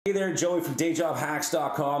Hey there, Joey from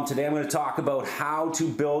dayjobhacks.com. Today I'm going to talk about how to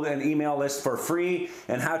build an email list for free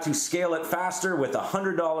and how to scale it faster with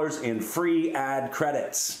 $100 in free ad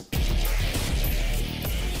credits.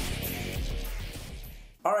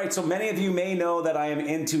 Alright, so many of you may know that I am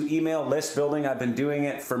into email list building. I've been doing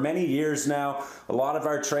it for many years now. A lot of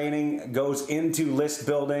our training goes into list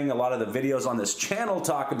building. A lot of the videos on this channel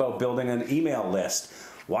talk about building an email list.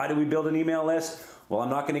 Why do we build an email list? Well, I'm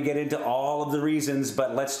not going to get into all of the reasons,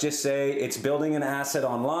 but let's just say it's building an asset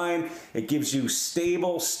online. It gives you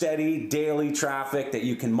stable, steady, daily traffic that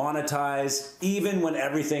you can monetize even when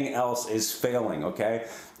everything else is failing, okay?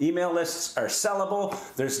 Email lists are sellable.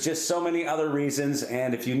 There's just so many other reasons,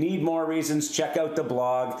 and if you need more reasons, check out the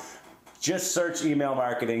blog. Just search email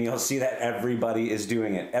marketing. You'll see that everybody is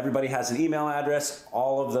doing it. Everybody has an email address.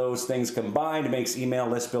 All of those things combined makes email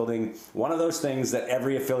list building one of those things that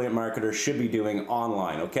every affiliate marketer should be doing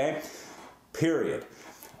online, okay? Period.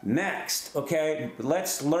 Next, okay,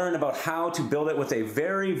 let's learn about how to build it with a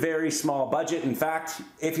very, very small budget. In fact,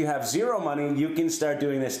 if you have zero money, you can start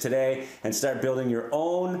doing this today and start building your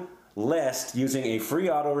own list using a free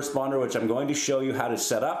autoresponder, which I'm going to show you how to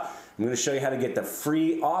set up. I'm going to show you how to get the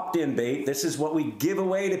free opt-in bait. This is what we give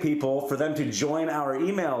away to people for them to join our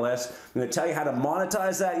email list. I'm going to tell you how to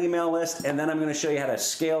monetize that email list, and then I'm going to show you how to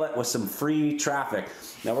scale it with some free traffic.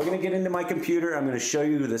 Now we're going to get into my computer. I'm going to show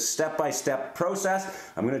you the step-by-step process.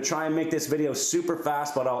 I'm going to try and make this video super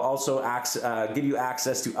fast, but I'll also give you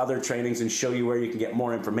access to other trainings and show you where you can get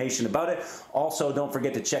more information about it. Also, don't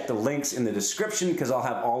forget to check the links in the description because I'll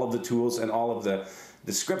have all of the tools and all of the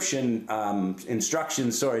description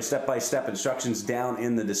instructions, step-by-step instructions down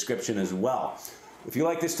in the description as well. If you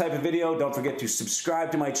like this type of video, don't forget to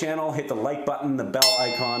subscribe to my channel, hit the like button, the bell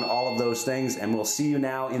icon, all of those things, and we'll see you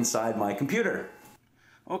now inside my computer.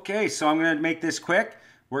 Okay, so I'm going to make this quick.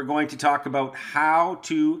 We're going to talk about how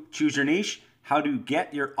to choose your niche, how to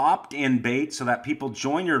get your opt-in bait so that people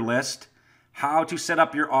join your list, how to set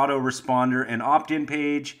up your autoresponder and opt-in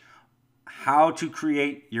page, how to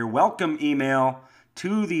create your welcome email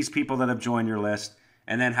to these people that have joined your list,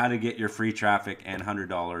 and then how to get your free traffic and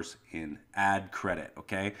 $100 in ad credit,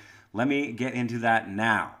 okay? Let me get into that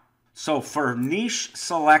now. So for niche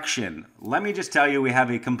selection, let me just tell you we have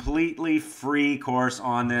a completely free course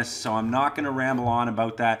on this, so I'm not going to ramble on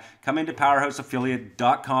about that. Come into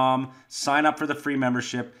powerhouseaffiliate.com, sign up for the free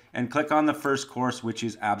membership, and click on the first course, which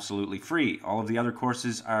is absolutely free. All of the other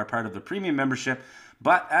courses are part of the premium membership,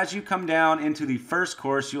 but as you come down into the first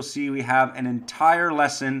course, you'll see we have an entire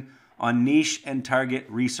lesson on niche and target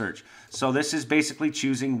research. So this is basically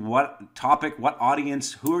choosing what topic, what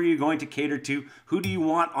audience, who are you going to cater to, who do you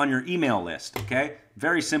want on your email list, okay?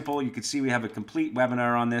 Very simple. You can see we have a complete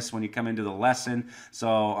webinar on this when you come into the lesson, so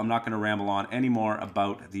I'm not going to ramble on anymore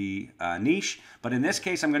about the niche, but in this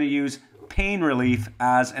case I'm going to use pain relief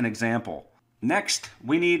as an example. Next,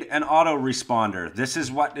 we need an autoresponder. This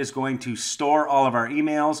is what is going to store all of our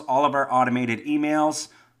emails, all of our automated emails,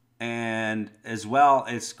 and as well,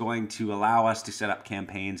 it's going to allow us to set up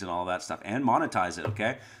campaigns and all that stuff and monetize it,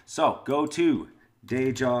 okay? So go to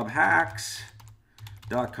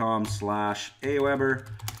dayjobhacks.com/aweber,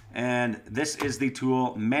 and this is the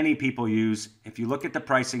tool many people use. If you look at the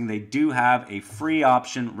pricing, they do have a free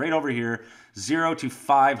option right over here, 0 to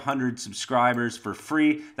 500 subscribers for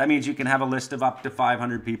free. That means you can have a list of up to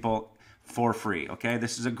 500 people for free, okay?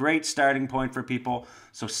 This is a great starting point for people.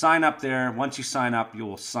 So sign up there. Once you sign up, you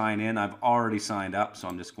will sign in. I've already signed up, so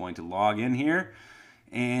I'm just going to log in here.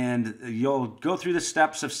 And you'll go through the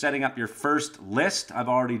steps of setting up your first list. I've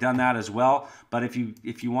already done that as well. But if you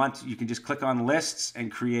want, you can just click on lists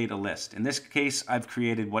and create a list. In this case, I've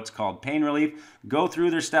created what's called Pain Relief. Go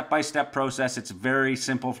through their step-by-step process. It's very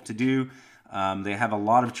simple to do. They have a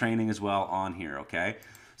lot of training as well on here, okay?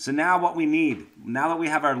 So now what we need, now that we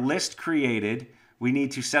have our list created, we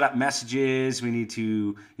need to set up messages, we need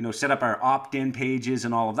to, set up our opt-in pages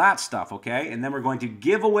and all of that stuff, okay? And then we're going to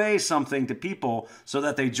give away something to people so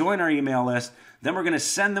that they join our email list. Then we're going to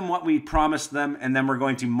send them what we promised them, and then we're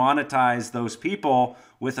going to monetize those people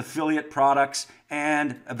with affiliate products.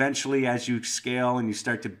 And eventually, as you scale and you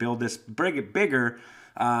start to build this bigger,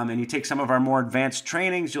 and you take some of our more advanced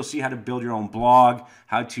trainings, you'll see how to build your own blog,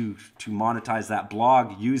 how to monetize that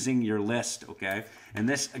blog using your list, okay? And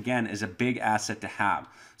this, again, is a big asset to have.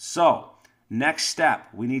 So, next step,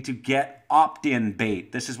 we need to get opt-in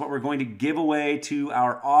bait. This is what we're going to give away to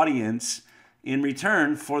our audience in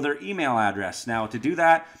return for their email address. Now, to do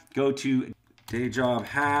that, go to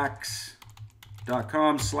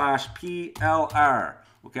dayjobhacks.com/PLR.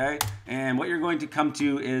 Okay, and what you're going to come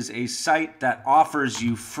to is a site that offers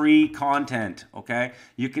you free content. Okay,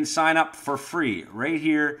 you can sign up for free right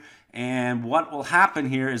here, and what will happen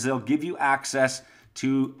here is they'll give you access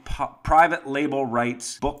to private label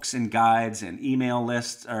rights, books and guides, and email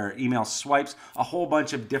lists or email swipes, a whole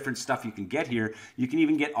bunch of different stuff you can get here. You can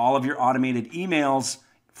even get all of your automated emails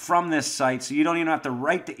from this site, so you don't even have to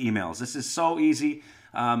write the emails. This is so easy.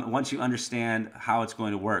 Once you understand how it's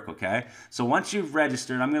going to work, okay? So once you've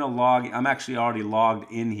registered, I'm actually already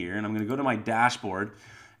logged in here, and I'm gonna go to my dashboard.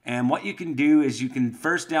 And what you can do is you can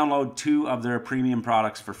first download 2 of their premium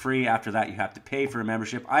products for free. After that, you have to pay for a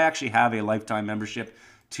membership. I actually have a lifetime membership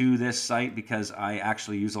to this site because I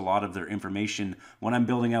actually use a lot of their information when I'm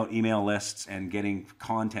building out email lists and getting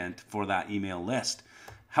content for that email list.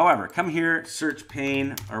 However, come here, search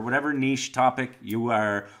pain or whatever niche topic you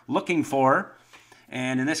are looking for.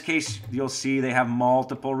 And in this case, you'll see they have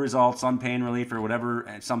multiple results on pain relief or whatever,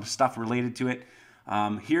 and some stuff related to it.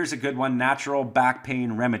 Here's a good one, natural back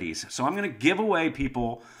pain remedies. So I'm going to give away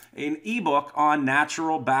people an ebook on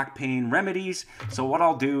natural back pain remedies. So what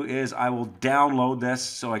I'll do is I will download this.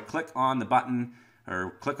 So I click on the button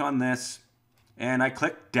or click on this and I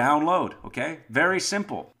click download. Okay, very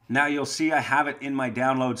simple. Now you'll see I have it in my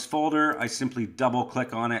downloads folder. I simply double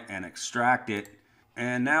click on it and extract it.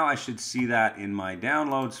 And now I should see that in my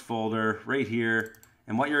downloads folder right here.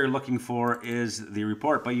 And what you're looking for is the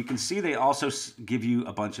report. But you can see they also give you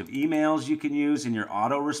a bunch of emails you can use in your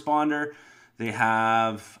autoresponder. They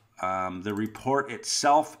have the report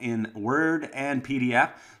itself in Word and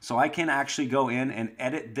PDF. So I can actually go in and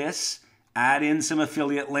edit this, add in some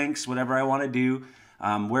affiliate links, whatever I want to do.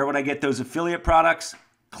 Where would I get those affiliate products?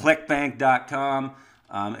 Clickbank.com.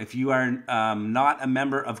 If you are not a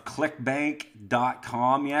member of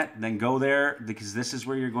clickbank.com yet, then go there because this is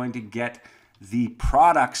where you're going to get the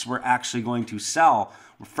products we're actually going to sell.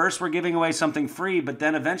 First, we're giving away something free, but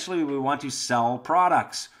then eventually we want to sell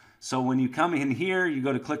products. So when you come in here, you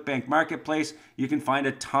go to ClickBank Marketplace, you can find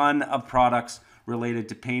a ton of products related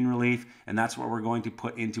to pain relief, and that's what we're going to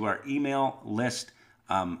put into our email list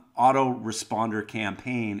autoresponder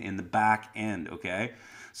campaign in the back end, okay?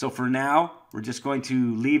 So for now, we're just going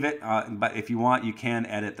to leave it, but if you want, you can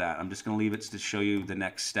edit that. I'm just going to leave it to show you the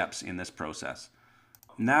next steps in this process.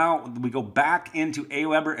 Now we go back into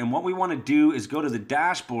Aweber, and what we want to do is go to the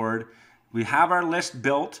dashboard. We have our list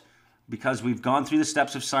built because we've gone through the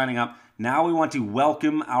steps of signing up. Now we want to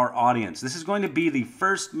welcome our audience. This is going to be the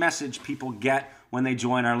first message people get when they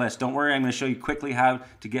join our list. Don't worry, I'm going to show you quickly how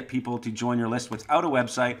to get people to join your list without a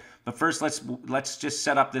website. But first, let's just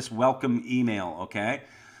set up this welcome email, okay?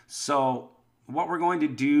 So what we're going to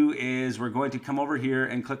do is we're going to come over here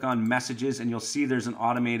and click on messages, and you'll see there's an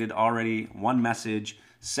automated already one message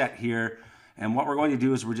set here. And what we're going to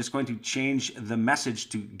do is we're just going to change the message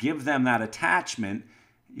to give them that attachment.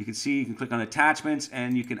 You can see you can click on attachments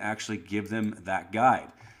and you can actually give them that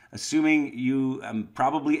guide. Assuming you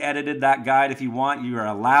probably edited that guide, if you want, you are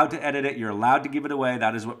allowed to edit it. You're allowed to give it away.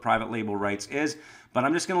 That is what private label rights is. But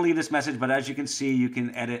I'm just going to leave this message. But as you can see, you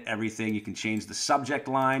can edit everything. You can change the subject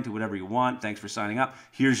line to whatever you want. Thanks for signing up.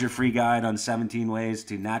 Here's your free guide on 17 ways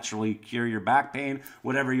to naturally cure your back pain,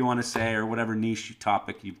 whatever you want to say or whatever niche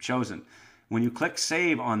topic you've chosen. When you click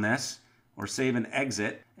save on this or save and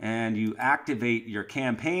exit and you activate your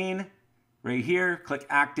campaign right here, click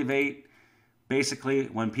activate. Basically,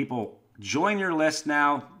 when people join your list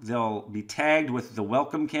now, they'll be tagged with the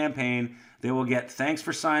welcome campaign. They will get thanks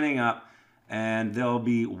for signing up, and they'll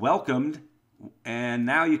be welcomed. And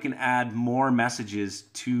now you can add more messages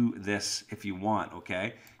to this if you want,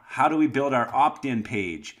 okay? How do we build our opt-in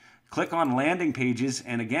page? Click on landing pages,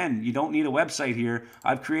 and again, you don't need a website here.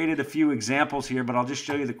 I've created a few examples here, but I'll just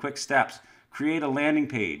show you the quick steps. Create a landing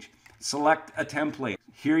page. Select a template.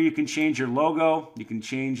 Here you can change your logo. You can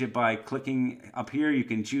change it by clicking up here. You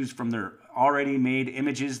can choose from their already made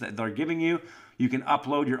images that they're giving you. You can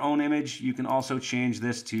upload your own image. You can also change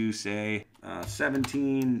this to say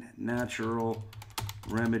 17 natural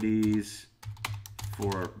remedies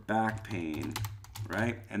for back pain,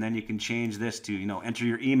 right? And then you can change this to, enter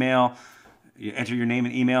your email. You enter your name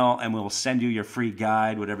and email, and we'll send you your free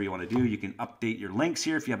guide, whatever you want to do. You can update your links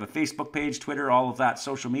here if you have a Facebook page, Twitter, all of that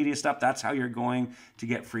social media stuff. That's how you're going to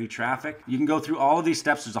get free traffic. You can go through all of these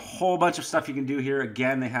steps. There's a whole bunch of stuff you can do here.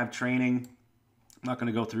 Again, they have training. I'm not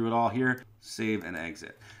going to go through it all here. Save and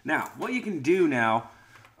exit. Now, what you can do now,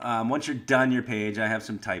 once you're done your page, I have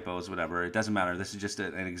some typos, whatever. It doesn't matter. This is just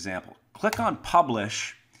an example. Click on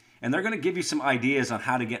publish. and they're going to give you some ideas on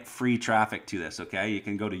how to get free traffic to this, okay? You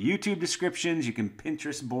can go to YouTube descriptions, you can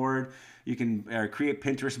Pinterest board, you can create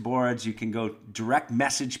Pinterest boards, you can go direct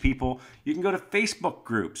message people, you can go to Facebook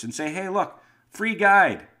groups and say, hey, look, free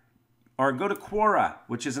guide. Or go to Quora,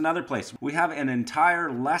 which is another place. We have an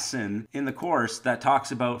entire lesson in the course that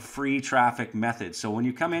talks about free traffic methods. So when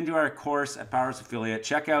you come into our course at Powerhouse Affiliate,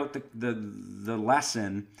 check out the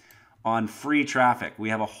lesson on free traffic. We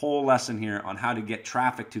have a whole lesson here on how to get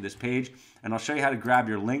traffic to this page. And I'll show you how to grab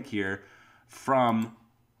your link here from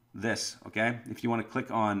this, okay? If you want to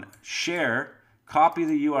click on share, copy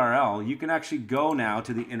the URL, you can actually go now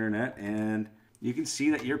to the internet and you can see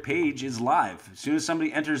that your page is live. As soon as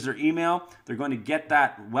somebody enters their email, they're going to get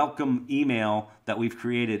that welcome email that we've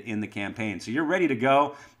created in the campaign. So you're ready to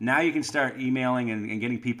go. Now you can start emailing and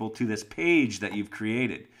getting people to this page that you've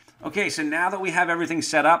created. Okay, so now that we have everything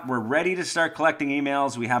set up, we're ready to start collecting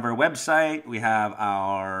emails. We have our website, we have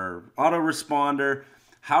our autoresponder.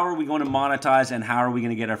 How are we going to monetize and how are we going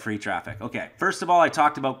to get our free traffic? Okay, first of all, I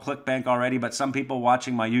talked about ClickBank already, but some people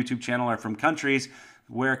watching my YouTube channel are from countries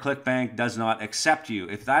where ClickBank does not accept you.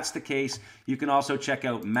 If that's the case, you can also check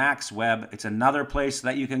out MaxWeb. It's another place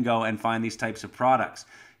that you can go and find these types of products.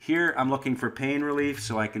 Here, I'm looking for pain relief,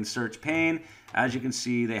 so I can search pain. As you can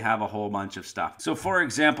see, they have a whole bunch of stuff. So for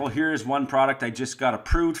example, here's one product I just got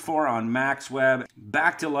approved for on MaxWeb.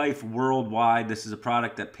 Back to Life Worldwide. This is a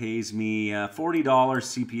product that pays me $40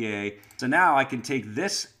 CPA. So now I can take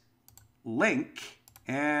this link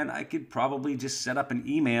and I could probably just set up an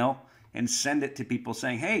email and send it to people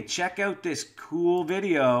saying, hey, check out this cool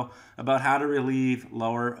video about how to relieve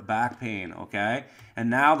lower back pain, okay? And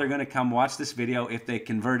now they're gonna come watch this video. If they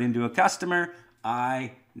convert into a customer,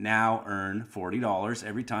 I now earn $40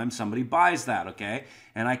 every time somebody buys that, okay?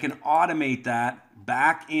 And I can automate that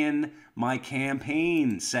back in my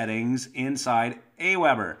campaign settings inside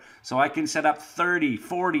Aweber. So I can set up 30,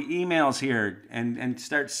 40 emails here and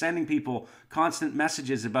start sending people constant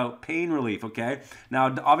messages about pain relief, okay?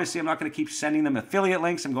 Now, obviously, I'm not going to keep sending them affiliate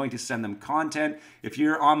links. I'm going to send them content. If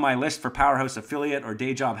you're on my list for Powerhouse Affiliate or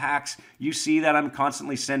Day Job Hacks, you see that I'm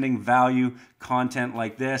constantly sending value content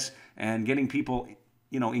like this and getting people,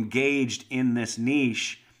 you know, engaged in this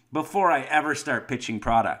niche before I ever start pitching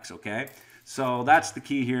products, okay? So that's the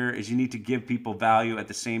key here, is you need to give people value. At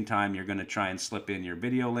the same time, you're going to try and slip in your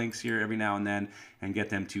video links here every now and then and get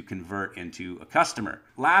them to convert into a customer.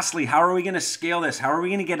 Lastly, how are we going to scale this? How are we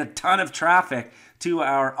going to get a ton of traffic to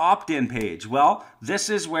our opt-in page? Well, this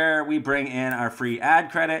is where we bring in our free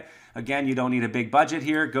ad credit. Again, you don't need a big budget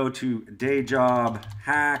here. Go to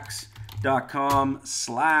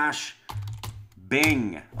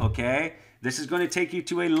dayjobhacks.com/Bing, okay? This is going to take you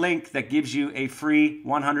to a link that gives you a free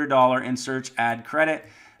 $100 in search ad credit.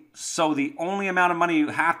 So the only amount of money you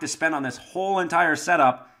have to spend on this whole entire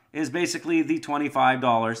setup is basically the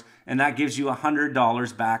 $25, and that gives you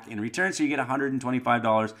 $100 back in return. So you get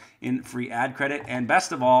 $125 in free ad credit. And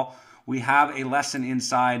best of all, we have a lesson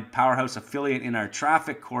inside Powerhouse Affiliate in our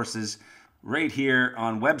traffic courses right here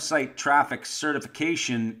on website traffic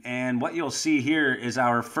certification. And what you'll see here is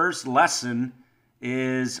our first lesson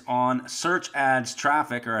is on search ads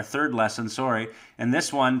traffic, or our third lesson, sorry. And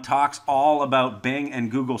this one talks all about Bing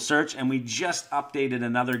and Google search. And we just updated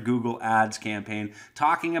another Google ads campaign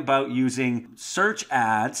talking about using search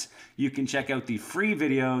ads. You can check out the free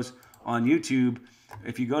videos on YouTube.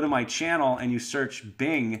 If you go to my channel and you search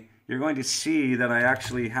Bing, you're going to see that I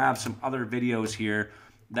actually have some other videos here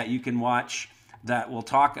that you can watch that will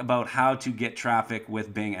talk about how to get traffic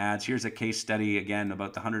with Bing ads. Here's a case study, again,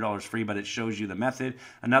 about the $100 free, but it shows you the method.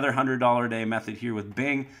 Another $100 a day method here with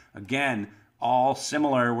Bing. Again, all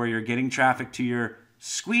similar, where you're getting traffic to your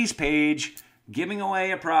squeeze page, giving away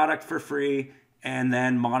a product for free, and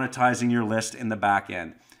then monetizing your list in the back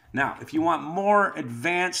end. Now, if you want more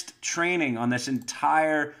advanced training on this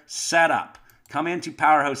entire setup, come into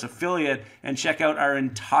Powerhouse Affiliate and check out our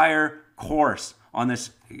entire course on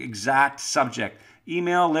this exact subject.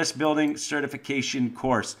 Email list building certification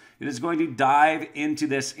course. It is going to dive into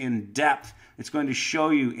this in depth. It's going to show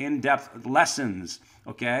you in-depth lessons,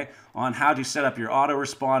 okay, on how to set up your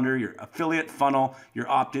autoresponder, your affiliate funnel, your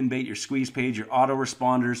opt-in bait, your squeeze page, your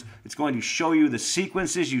autoresponders. It's going to show you the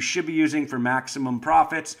sequences you should be using for maximum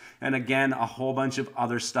profits, and again, a whole bunch of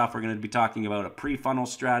other stuff. We're going to be talking about a pre-funnel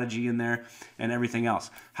strategy in there and everything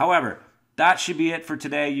else. However, that should be it for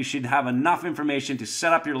today. You should have enough information to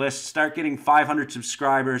set up your list, start getting 500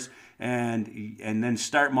 subscribers, and then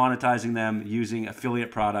start monetizing them using affiliate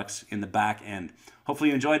products in the back end. Hopefully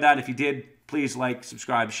you enjoyed that. If you did, please like,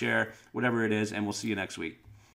 subscribe, share, whatever it is, and we'll see you next week.